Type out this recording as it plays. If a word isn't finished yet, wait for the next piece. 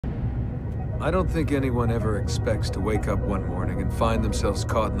I don't think anyone ever expects to wake up one morning and find themselves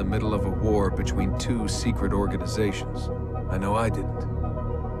caught in the middle of a war between two secret organizations. I know I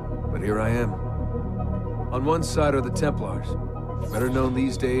didn't. But here I am. On one side are the Templars, better known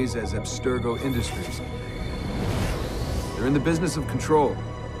these days as Abstergo Industries. They're in the business of control.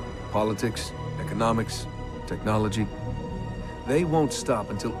 Politics, economics, technology. They won't stop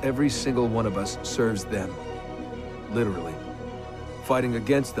until every single one of us serves them. Literally. Fighting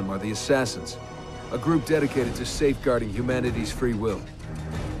against them are the Assassins, a group dedicated to safeguarding humanity's free will.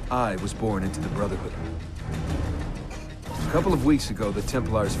 I was born into the Brotherhood. A couple of weeks ago, the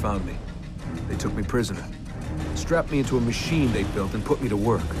Templars found me. They took me prisoner, strapped me into a machine they built and put me to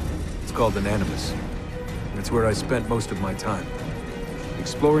work. It's called an Animus. And it's where I spent most of my time.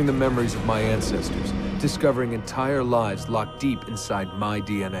 Exploring the memories of my ancestors, discovering entire lives locked deep inside my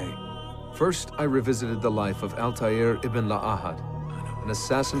DNA. First, I revisited the life of Altair ibn La'ahad, an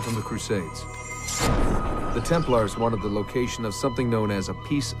assassin from the Crusades. The Templars wanted the location of something known as a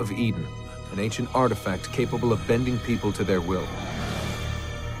Piece of Eden, an ancient artifact capable of bending people to their will.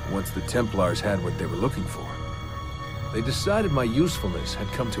 Once the Templars had what they were looking for, they decided my usefulness had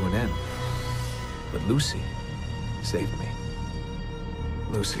come to an end. But Lucy saved me.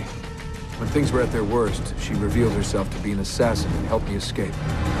 Lucy. When things were at their worst, she revealed herself to be an assassin and helped me escape.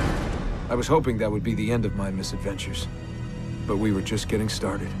 I was hoping that would be the end of my misadventures. But we were just getting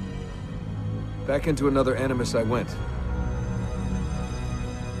started. Back into another Animus I went.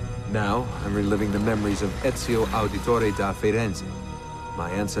 Now, I'm reliving the memories of Ezio Auditore da Firenze, my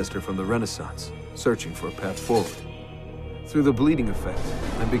ancestor from the Renaissance, searching for a path forward. Through the bleeding effect,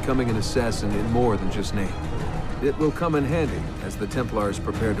 I'm becoming an assassin in more than just name. It will come in handy as the Templars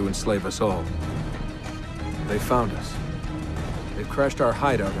prepare to enslave us all. They found us. They've crashed our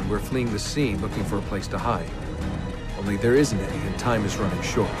hideout and we're fleeing the scene looking for a place to hide. Only there isn't any, and time is running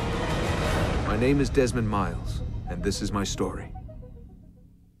short. My name is Desmond Miles, and this is my story.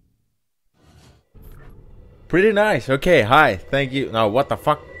 Pretty nice. Okay, hi. Thank you. Now, what the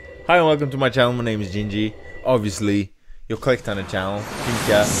fuck? Hi and welcome to my channel. My name is Gingy. Obviously, you clicked on the channel.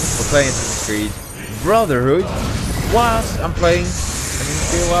 Pinka. We're playing Assassin's Creed Brotherhood. Whilst I'm playing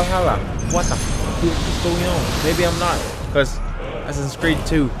Valhalla. What the fuck is going on? Maybe I'm not, because Assassin's Creed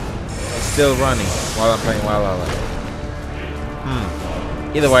 2 is still running while I'm playing Valhalla.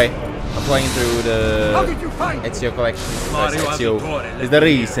 Either way, I'm playing through the Ezio collection. Ezio is the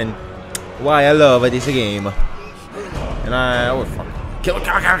reason why I love this game. And oh fuck. Kill. What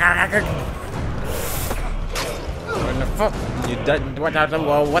the fuck? You died. What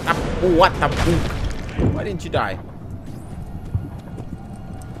the poop? Why didn't you die?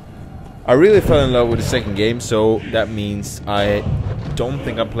 I really fell in love with the second game, so that means I don't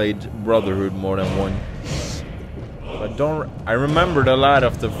think I played Brotherhood more than once. I remembered a lot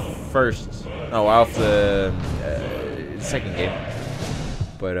of the second game,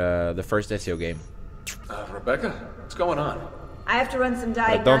 but the first Ezio game. Rebecca, what's going on? I have to run some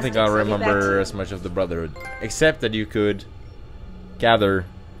diagnostics. I don't think I'll remember as much of the Brotherhood, except that you could gather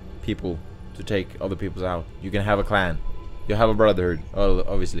people to take other people's out. You can have a clan. You have a Brotherhood,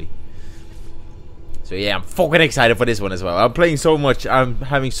 obviously. So yeah, I'm fucking excited for this one as well. I'm playing so much. I'm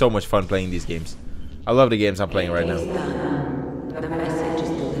having so much fun playing these games. I love the games I'm playing right now. The message is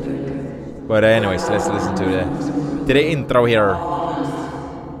delivered. But anyways, let's listen to the intro here.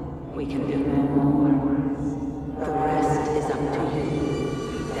 We can do no more. The rest is up to you,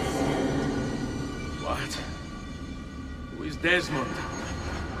 Desmond. What? Who is Desmond?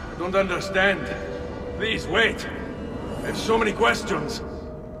 I don't understand. Please wait. I have so many questions.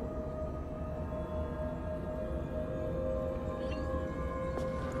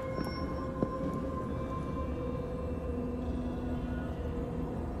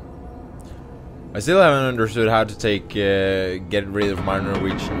 I still haven't understood how to get rid of my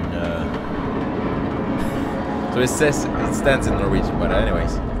Norwegian. So it stands in Norwegian, but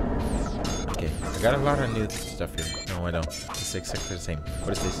anyways. Okay, I got a lot of new stuff here. No, I don't. It's exactly the same.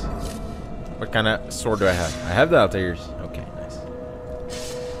 What is this? What kind of sword do I have? I have the Altair's. Okay, nice.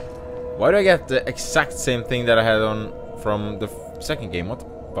 Why do I get the exact same thing that I had on from the second game? What the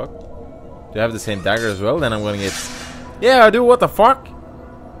fuck? Do I have the same dagger as well? Then I'm gonna get... Yeah, I do. What the fuck?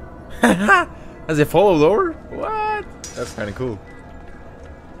 Has it followed over? What? That's kind of cool.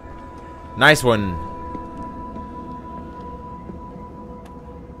 Nice one.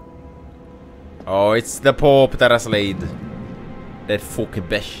 Oh, it's the Pope that has laid that fucking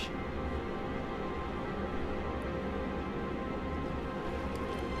bitch.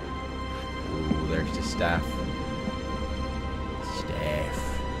 Ooh, there's the staff.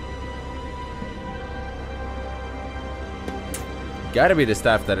 gotta be the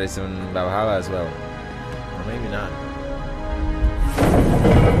staff that is in Valhalla as well. Or maybe not.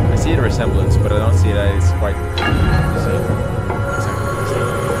 I see the resemblance, but I don't see that it's quite the same. Exactly the same.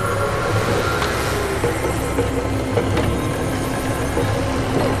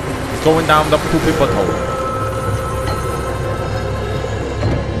 It's going down the poopy butthole.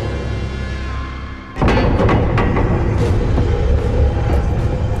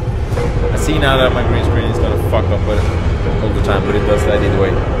 See now that my green screen is gonna fuck up with it all the time, but it does that either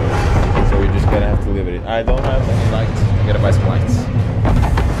way. So we're just gonna have to live with it. I don't have any lights. I gotta buy some lights.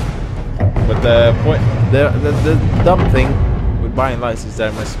 But the point, the dumb thing with buying lights is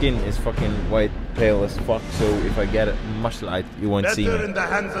that my skin is fucking white, pale as fuck. So if I get much light, you won't see me.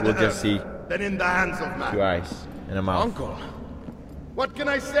 We'll just see two eyes and a mouth. Uncle, what can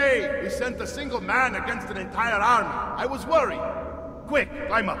I say? We sent a single man against an entire army. I was worried. Quick,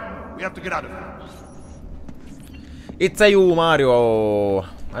 climb up. We have to get out of here. It's a you, Mario.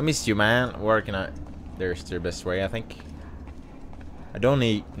 I missed you, man. Working on there's the best way, I think. I don't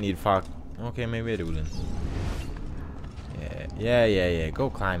need fuck. Okay, maybe I do then. Yeah. Go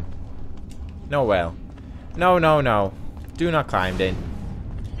climb. No, well. No. Do not climb then.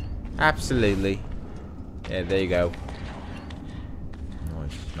 Absolutely. Yeah, there you go.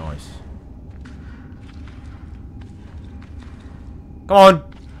 Nice. Come on.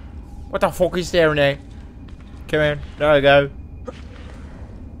 What the fuck is there in there? Come in. There we go.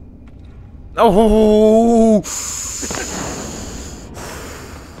 Oh!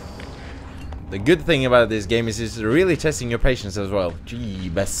 The good thing about this game is it's really testing your patience as well.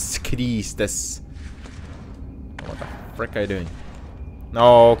 Jeebus Christus. What the frick are you doing?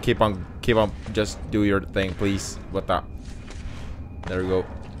 No, keep on. Just do your thing, please. What the? There we go.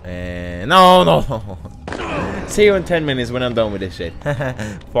 And no. See you in 10 minutes when I'm done with this shit.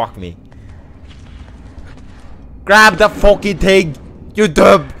 Fuck me. Grab the fucking thing. You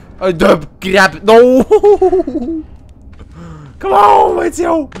dub. Grab. No. Come on,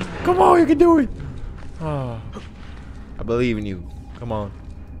 Ezio. Come on, you can do it. Oh, I believe in you. Come on.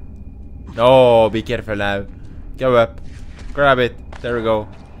 No, be careful now. Go up. Grab it. There we go.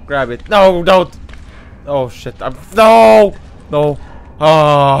 Grab it. No, don't. Oh shit. No.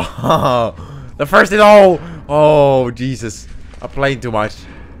 Oh. The first is all. Oh, Jesus. I'm playing too much.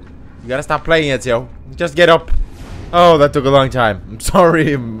 You gotta stop playing, Ezio. Just get up. Oh, that took a long time. I'm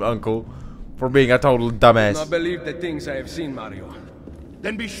sorry, Uncle, for being a total dumbass. I do not believe the things I have seen, Mario.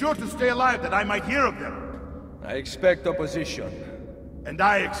 Then be sure to stay alive that I might hear of them. I expect opposition. And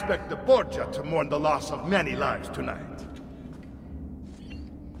I expect the Borgia to mourn the loss of many lives tonight.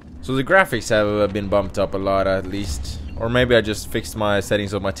 So the graphics have been bumped up a lot, at least. Or maybe I just fixed my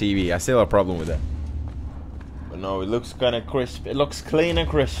settings on my TV. I still have a problem with that. But no, it looks kind of crisp. It looks clean and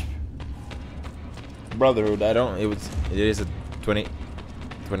crisp. Brotherhood, it is a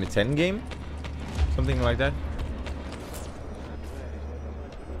 2010 game? Something like that.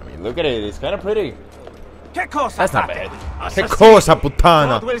 I mean, look at it. It's kind of pretty. That's not bad. Che cosa,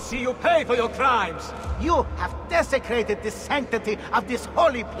 puttana? God will see you pay for your crimes. You have desecrated the sanctity of this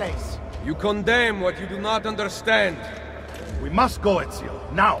holy place. You condemn what you do not understand. We must go, Ezio.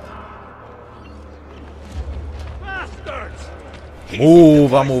 Now. Bastards!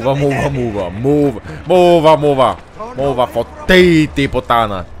 Muva, fottiti,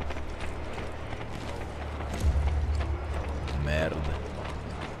 puttana. Merda.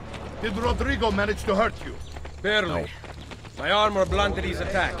 Did Rodrigo manage to hurt you? Barely. My armor blunted his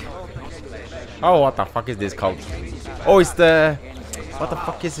attack. Oh, what the fuck is this called? Oh, it's the... What the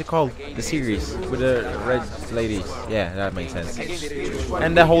fuck is it called? The series with the red ladies. Yeah, that makes sense.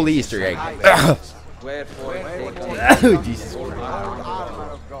 And the holy Easter egg. Jesus Christ.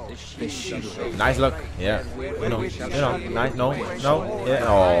 Nice look. Yeah. You know, nice. No. Yeah.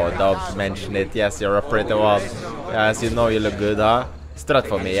 Oh, Dubs mentioned it. Yes, you're a pretty one. Yes, you know you look good, huh? Strut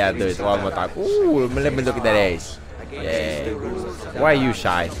for me. Yeah, do it one more time. Ooh, let me look at that ace. Yeah. Why are you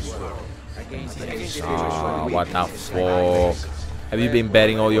shy? Oh, what the fuck? Have you been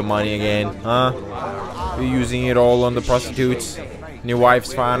betting all your money again, huh? You're using it all on the prostitutes. And your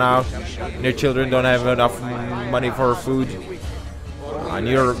wife's found out. And your children don't have enough money for food. And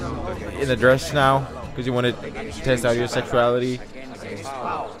you're in a dress now because you want to test out your sexuality.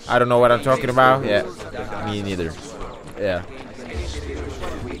 I don't know what I'm talking about. Yeah, me neither. Yeah.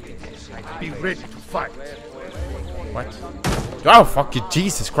 Be ready to fight. What? Oh, fuck you,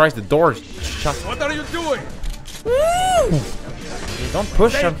 Jesus Christ, the door is shut. What are you doing? Woo! Don't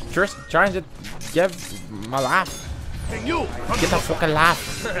push, I'm just trying to give my laugh. Get the fucking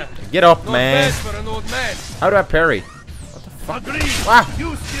laugh. Get up, man. For an old man. How do I parry? What the fuck? Agreed. Wow.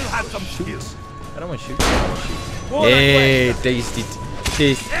 You still have some skills. I don't want to shoot. I don't want to shoot. Hey, tasty.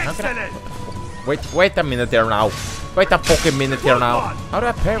 Excellent. Wait a minute there now. Wait a fucking minute here now. How do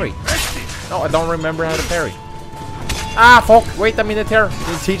I parry? No, I don't remember how to parry. Ah, fuck. Wait a minute here.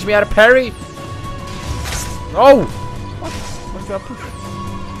 Can you teach me how to parry? No. What? What's that push?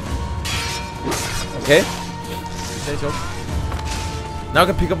 Okay. You say so. Now I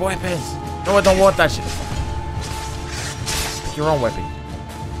can pick up weapons. No, I don't want that shit. Pick your own weapon.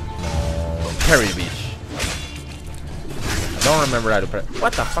 No. Parry, bitch. I don't remember how to parry.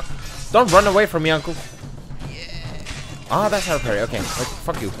 What the fuck? Don't run away from me, uncle. Oh, that's how to parry. Okay,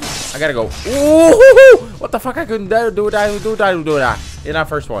 fuck you. I gotta go. Ooh, what the fuck? I couldn't do that in that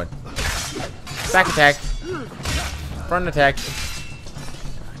first one. Back attack. Front attack.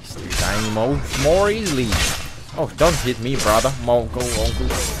 Still dying more easily. Oh, don't hit me, brother. Monko, uncle,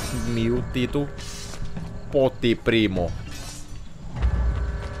 mio, tito, poti primo.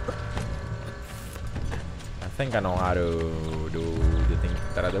 I think I know how to do the thing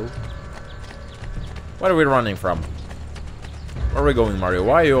that I do. What are we running from? Where are we going, Mario?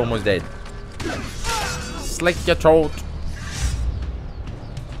 Why are you almost dead? Slit your throat.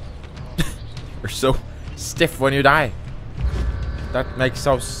 You're so stiff when you die. That makes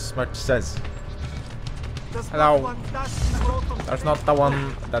so much sense. Hello. That's not the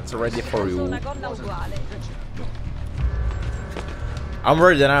one that's ready for you. I'm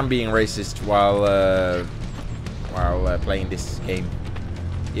worried that I'm being racist while playing this game,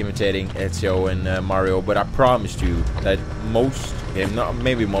 imitating Ezio and Mario, but I promised you that most, not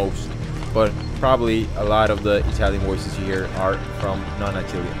maybe most, but probably a lot of the Italian voices you hear are from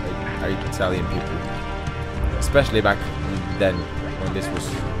non-Italian people, especially back then when this was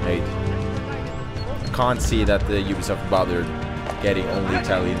made. I can't see that the Ubisoft bothered getting only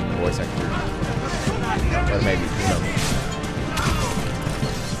Italian voice actors, or maybe, who knows.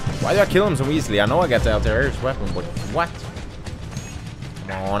 Why do I kill him so easily? I know I got the Altair's weapon, but what?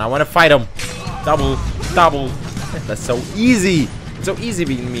 Come on, I want to fight him. Double. That's so easy. It's so easy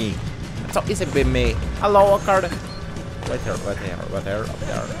being me. It's so easy being me. Hello, card. Right there, up there.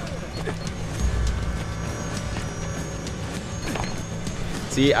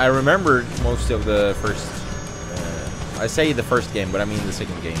 See, I remembered most of the first. I say the first game, but I mean the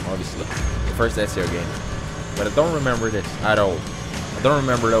second game, obviously. The first Ezio game. But I don't remember this at all. I don't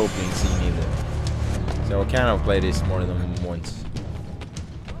remember the opening scene either. So I kind of played this more than once.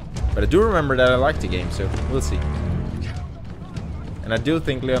 But I do remember that I liked the game, so we'll see. And I do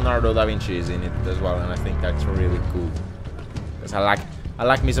think Leonardo da Vinci is in it as well, and I think that's really cool. Because I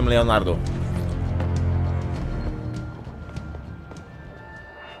like me some Leonardo.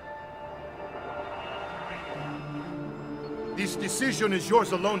 This decision is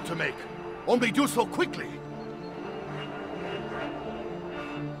yours alone to make. Only do so quickly.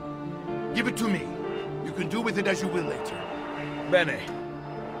 Give it to me. You can do with it as you will later. Bene.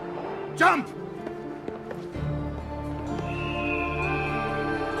 Jump!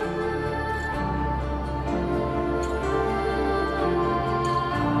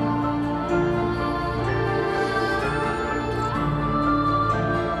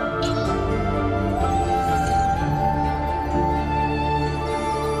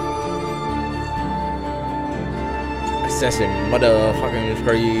 Assassin, motherfucking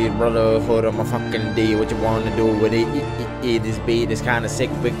Creed, Brotherhood, I'm a fucking D. What you wanna do with it? This beat is kinda sick,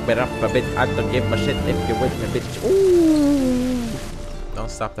 big bit up a bit. I don't give a shit if you're with me, bitch. Ooh!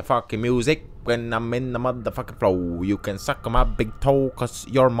 Don't stop the fucking music when I'm in the motherfucking flow. You can suck on my big toe, cause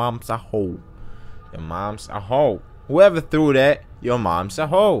your mom's a hoe. Your mom's a hoe. Whoever threw that, your mom's a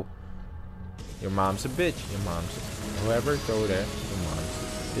hoe. Your mom's a bitch. Whoever threw that, your mom's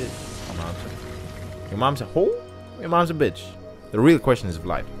a bitch. Your mom's a hoe? Your mom's a bitch. The real question is of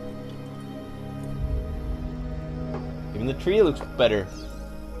life. Even the tree looks better.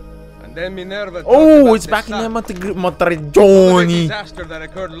 And then Minerva. Oh, it's back in the Monteriggioni. Disaster that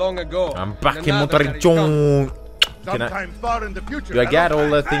occurred long ago. I'm back in Monteriggioni. Sometime far in the future. Do I get all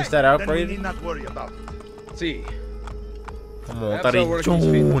the things that I then we upgraded? need not worry about it. See.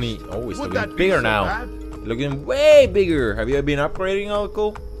 Monteriggioni. Oh, it's Would looking that be bigger so now. bad? Looking way bigger. Have you been upgrading,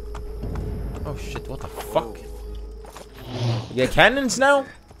 Uncle? Oh shit! What the fuck? You get cannons now?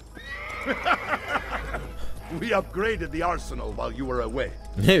 We upgraded the arsenal while you were away.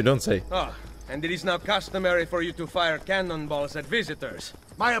 No, don't say. Ah, and it is now customary for you to fire cannonballs at visitors.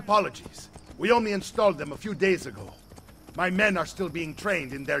 My apologies. We only installed them a few days ago. My men are still being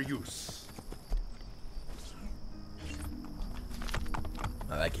trained in their use.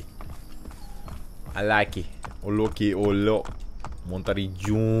 I like it. I like it. Oloki olo.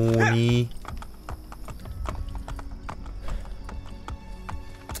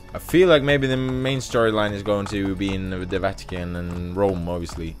 I feel like maybe the main storyline is going to be in the Vatican and Rome,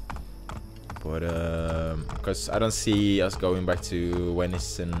 obviously. But because I don't see us going back to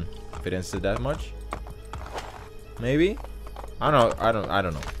Venice and Firenze that much. Maybe? I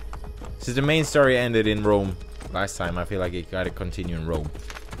don't know. Since the main story ended in Rome last time, I feel like it gotta continue in Rome.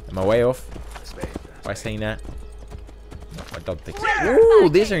 Am I way off by saying that? No, I don't think so. Ooh,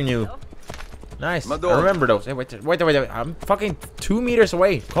 these are new. Nice. I remember those. Hey, wait. I'm fucking 2 meters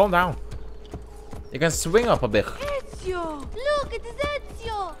away. Calm down. You can swing up a bit. Ezio! Look, it is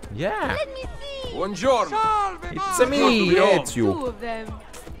Ezio! Yeah. Let me see! Buongiorno! It's me, Ezio. Two of them.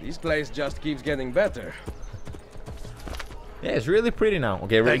 This place just keeps getting better. Yeah, it's really pretty now.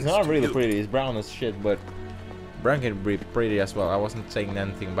 Okay, it's Thanks not to really you. pretty. It's brown as shit, but brown can be pretty as well. I wasn't saying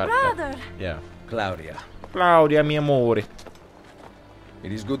anything about that. Brother! Yeah. Claudia, Claudia, mi amore.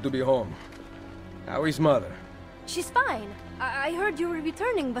 it is good to be home. How is mother? She's fine. I heard you were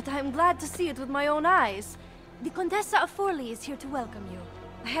returning, but I'm glad to see it with my own eyes. The Contessa of Forli is here to welcome you.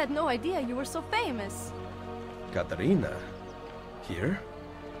 I had no idea you were so famous. Caterina? Here?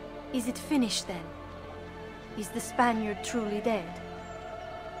 Is it finished then? Is the Spaniard truly dead?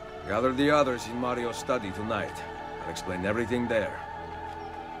 Gather the others in Mario's study tonight. I'll explain everything there.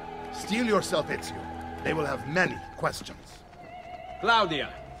 Steel yourself, Ezio. They will have many questions. Claudia,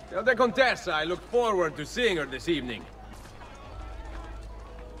 tell the Contessa I look forward to seeing her this evening.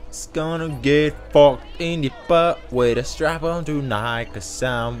 It's gonna get fucked in the butt with a strap on tonight, cause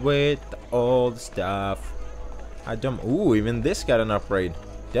I'm with all the stuff. I jump. Ooh, even this got an upgrade.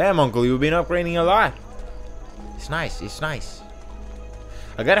 Damn, Uncle, you've been upgrading a lot. It's nice, it's nice.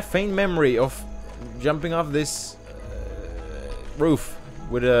 I got a faint memory of jumping off this roof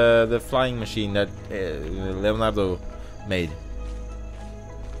with the flying machine that Leonardo made.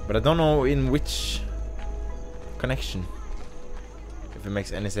 But I don't know in which connection. If it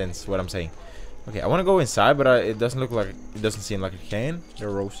makes any sense what I'm saying. Okay, I want to go inside, but it doesn't look like it doesn't seem like it can. There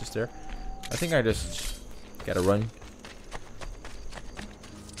are roses there. I think I just gotta run.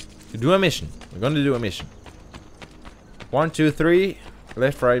 To do a mission. We're gonna do a mission. 1, 2, 3.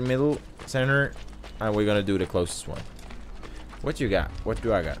 Left, right, middle, center. And we're gonna do the closest one. What you got? What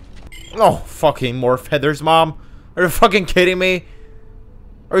do I got? Oh, fucking more feathers, Mom. Are you fucking kidding me?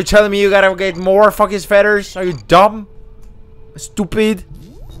 Are you telling me you gotta get more fucking feathers? Are you dumb? Stupid.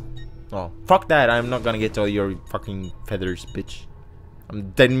 Oh, fuck that. I'm not gonna get all your fucking feathers, bitch. I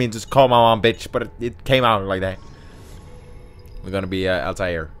didn't mean to call my mom bitch, but it came out like that. We're gonna be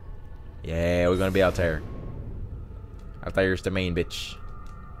Altair. Yeah, we're gonna be Altair. Altair's the main bitch.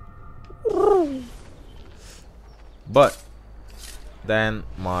 But then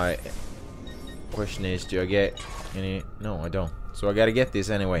my question is, do I get any? No, I don't. So I gotta get this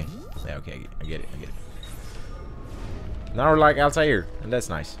anyway. Yeah, okay, I get it. Now we're like Altair, and that's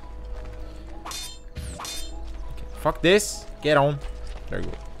nice. Okay, fuck this. Get on. There you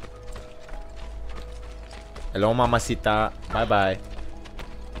go. Hello, mamacita. Bye bye.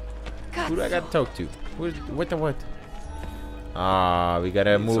 Who do I gotta talk to? What? Ah, we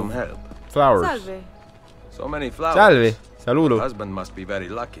gotta Need move some help. flowers. Salve. So many flowers. Salve. Saludo. Your husband must be very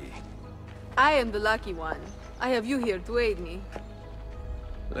lucky. I am the lucky one. I have you here to aid me.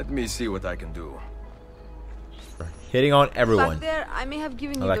 Let me see what I can do. Hitting on everyone. Back there, I may have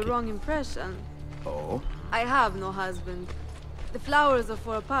given I you like the it. wrong impression. Oh? I have no husband. The flowers are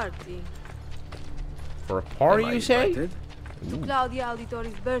for a party. For a party, Am I you say? invited? To Claudia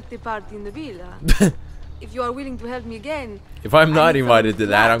Auditore's birthday party in the villa. If you are willing to help me again, If I'm not need invited to some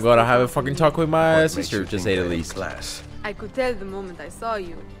that, I'm gonna glass have a to fucking accompany talk with my What makes sister, you to think say the they're in least. class? I could tell the moment I saw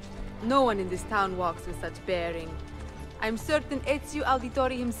you. No one in this town walks with such bearing. I'm certain Ezio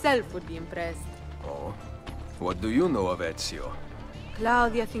Auditore himself would be impressed. Oh? What do you know of Ezio?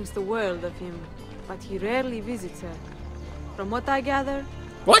 Claudia thinks the world of him, but he rarely visits her. From what I gather,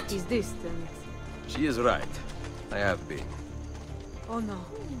 What? he's distant. She is right. I have been. Oh no.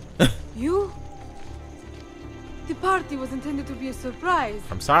 You? The party was intended to be a surprise.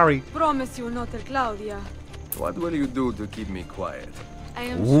 I'm sorry. Promise you will not tell Claudia. What will you do to keep me quiet? I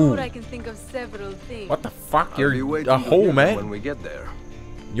am Ooh. sure I can think of several things. What the fuck? I'll You're be waiting a to hoe, hear man. when we get there.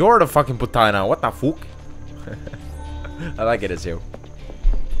 You're the fucking putana. What the fuck? I like it, Ezio.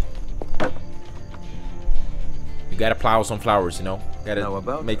 You gotta plow some flowers, you know? Now Gotta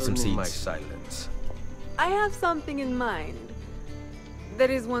about make some earning my seeds. silence. I have something in mind. There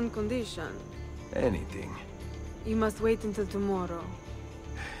is one condition. Anything. You must wait until tomorrow.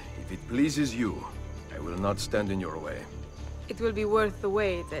 If it pleases you, I will not stand in your way. It will be worth the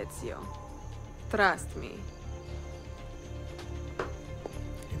wait, Ezio. Trust me.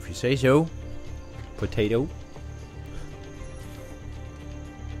 If you say so. Potato.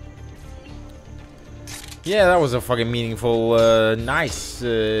 Yeah, that was a fucking meaningful, nice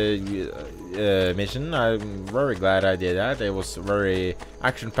mission. I'm very glad I did that. It was very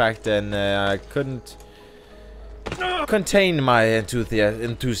action-packed, and I couldn't contain my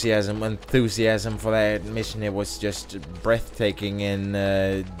enthusiasm for that mission. It was just breathtaking and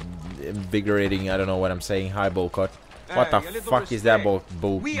invigorating. I don't know what I'm saying. Hi, bowl cut. What the fuck is that bowl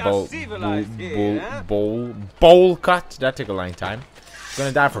cut? That took a long time.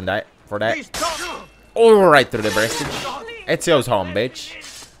 Gonna die from that. For that. Alright through the breastage. Ezio's home, bitch.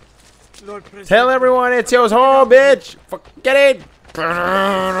 Tell everyone Ezio's home, bitch. Forget it.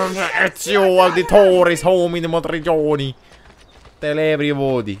 Ezio Auditore is home in the Monteriggioni. Tell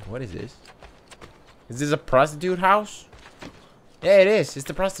everybody. What is this? Is this a prostitute house? Yeah, it is. It's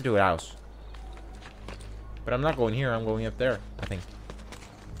the prostitute house. But I'm not going here. I'm going up there, I think.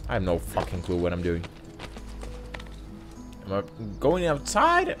 I have no fucking clue what I'm doing. Am I going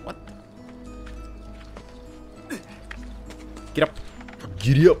outside? What? Get up.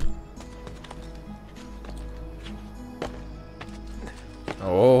 Giddy up.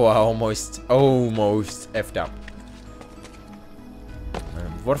 Oh, I almost effed up.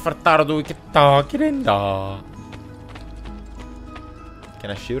 Varför tar du inte tag i den då?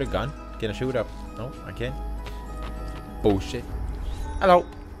 Can I shoot a gun? Can I shoot up? No, I can't. Bullshit. Hello.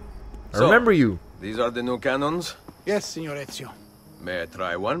 I remember you. These are the new cannons? Yes, Signor Ezio. May I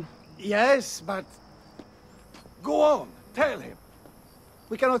try one? Yes, but... Go on, tell him.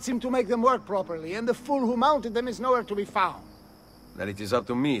 We cannot seem to make them work properly, and the fool who mounted them is nowhere to be found. Then it is up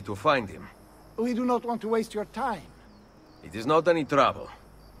to me to find him. We do not want to waste your time. It is not any trouble.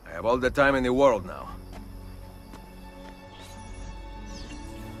 I have all the time in the world now.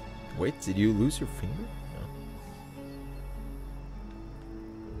 Wait, did you lose your finger? No.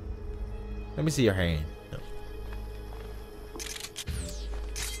 Let me see your hand. No.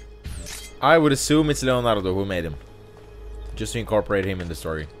 I would assume it's Leonardo who made him. Just to incorporate him in the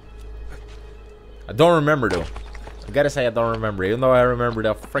story. I don't remember though. I gotta say I don't remember. Even though I remember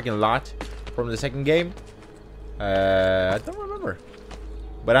a freaking lot from the second game. I don't remember.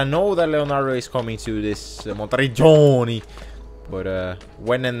 But I know that Leonardo is coming to this Monteriggioni. But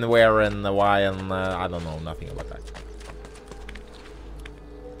when and where and why and I don't know nothing about that.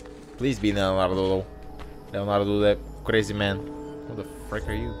 Please be Leonardo though. Leonardo, that crazy man. Who the frick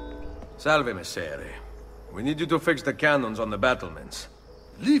are you? Salve, Messere. We need you to fix the cannons on the battlements.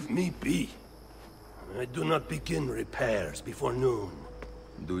 Leave me be. I do not begin repairs before noon.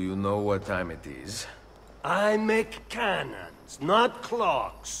 Do you know what time it is? I make cannons, not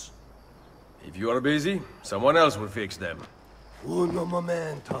clocks. If you are busy, someone else will fix them. Uno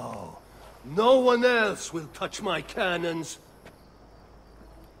momento. No one else will touch my cannons.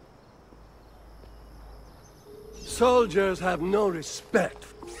 Soldiers have no respect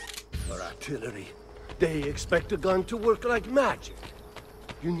for artillery. They expect a gun to work like magic.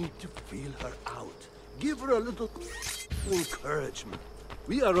 You need to feel her out. Give her a little encouragement.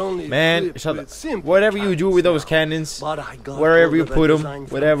 We are only man, shut up. Whatever you do with those cannons, wherever you put them,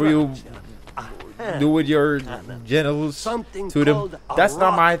 whatever you do with your genitals to them, that's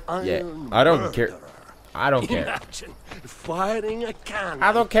not my... Yeah, I don't care. I don't care. Firing a cannon.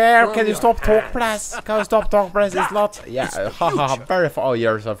 I don't care. Can you stop talk, please? Can you stop talk, please? It's not... Yeah, haha, very funny. Oh,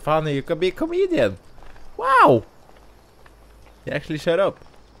 you're so funny. You can be a comedian. Wow. You actually shut up.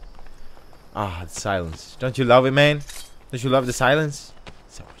 Ah, the silence. Don't you love it, man? Don't you love the silence?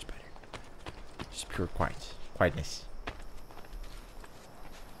 So much better. Just pure quietness.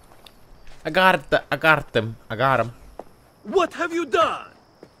 I got them. What have you done?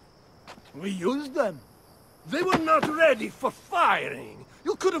 We used them. They were not ready for firing.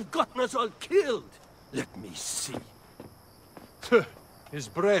 You could have gotten us all killed. Let me see. His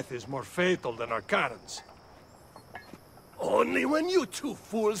breath is more fatal than our cannons. Only when you two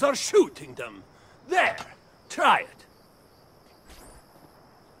fools are shooting them. There, try it.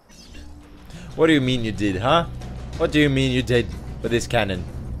 What do you mean you did, huh? What do you mean you did with this cannon?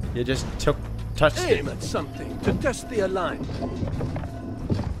 You just touched it. Aim at something to test the alignment.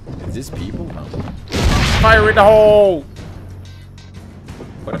 Is this people? No. Fire in the hole!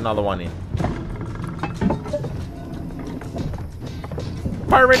 Put another one in.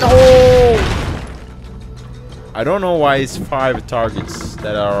 Fire in the hole! I don't know why it's 5 targets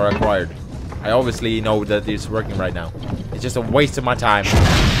that are required. I obviously know that it's working right now. It's just a waste of my time.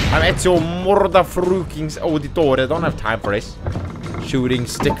 I'm Ezio Auditore. I don't have time for this. Shooting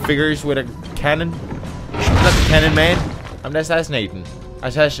stick figures with a cannon. I'm not the cannon man. I'm the assassinating.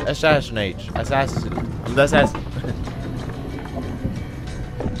 Assassin. I'm the assassin.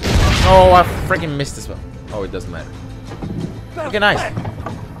 Oh, I freaking missed this one. Oh, it doesn't matter. Okay, nice.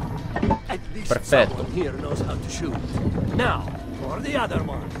 Perfetto. Someone here knows how to shoot. Now, for the other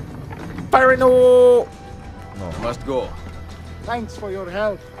one. Parano! Must go. Thanks for your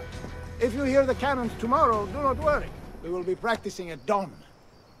help. If you hear the cannons tomorrow, do not worry. We will be practicing at dawn.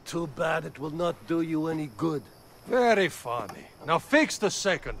 Too bad it will not do you any good. Very funny. Now fix the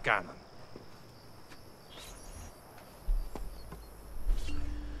second cannon.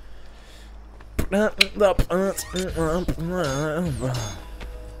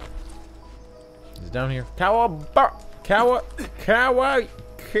 He's down here. Kawa.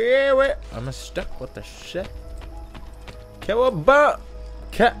 I'm stuck. What the shit?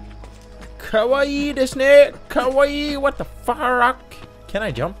 Kawaii the snake. Kawaii. What the fuck? Can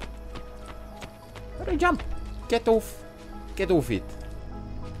I jump? How do I jump? Get off. Get off it.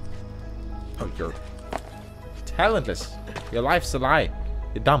 Oh, you're talentless. Your life's a lie.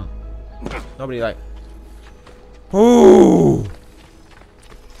 You're dumb. Nobody like. Ooh.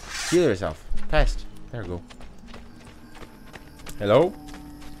 Heal yourself. Past. There we go. Hello?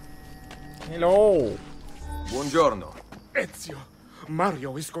 Hello. Buongiorno. Ezio,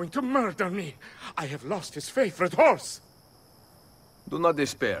 Mario is going to murder me. I have lost his favorite horse. Do not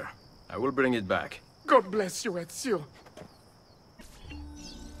despair. I will bring it back. God bless you, Ezio.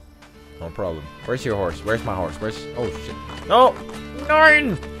 No problem. Where's your horse? Where's my horse? Where's... Oh, shit. No!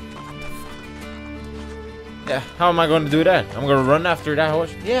 9! Yeah, how am I going to do that? I'm going to run after that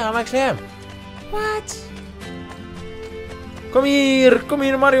horse? Yeah, I'm actually am. What? Come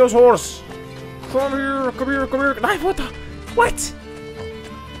here, Mario's horse. Come here. Knife, what the? What?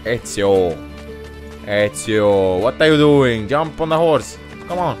 Ezio, what are you doing? Jump on the horse.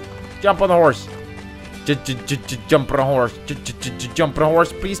 Come on, jump on the horse. Jump on the horse. Jump on the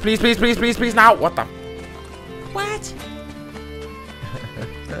horse. Please, now. What the? What?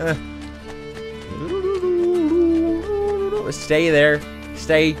 Stay there.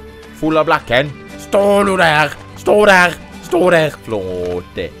 Stay. Full of black hen. Stå där.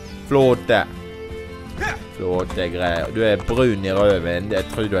 Flåte greier. Du er brun i røven. Jeg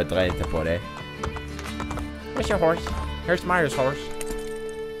tror du har dreid deg på det. Where's your horse? Here's Mario's horse.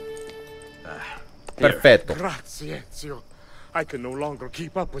 Perfetto. Grazie, Ezio. I can no longer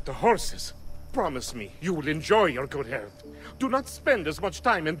keep up with the horses. Promise me you will enjoy your good health. Do not spend as much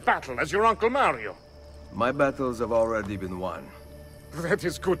time in battle as your Uncle Mario. My battles have already been won. That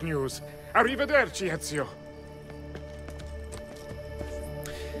is good news. Arrivederci, Ezio.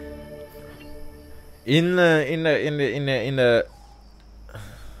 In the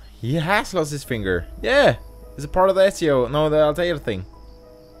he has lost his finger. Yeah, it's a part of the Ezio. No, the Altair thing.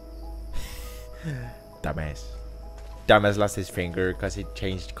 Dumbass lost his finger because he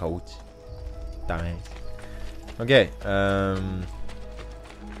changed codes. Dumbass. Okay.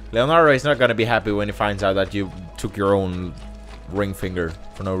 Leonardo is not gonna be happy when he finds out that you took your own ring finger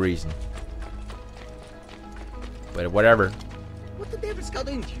for no reason. But whatever. What the devil's got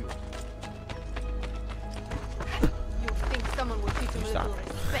into you? Stop.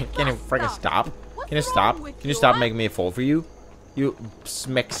 Can you freaking stop? Can you stop? Can you stop making me fall for you? You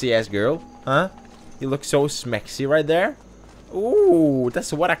smexy ass girl. Huh? You look so smexy right there. Ooh,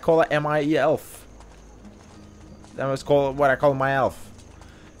 that's what I call a MIE elf. That was called what I call my elf.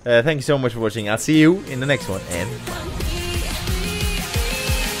 Thank you so much for watching. I'll see you in the next one, and bye.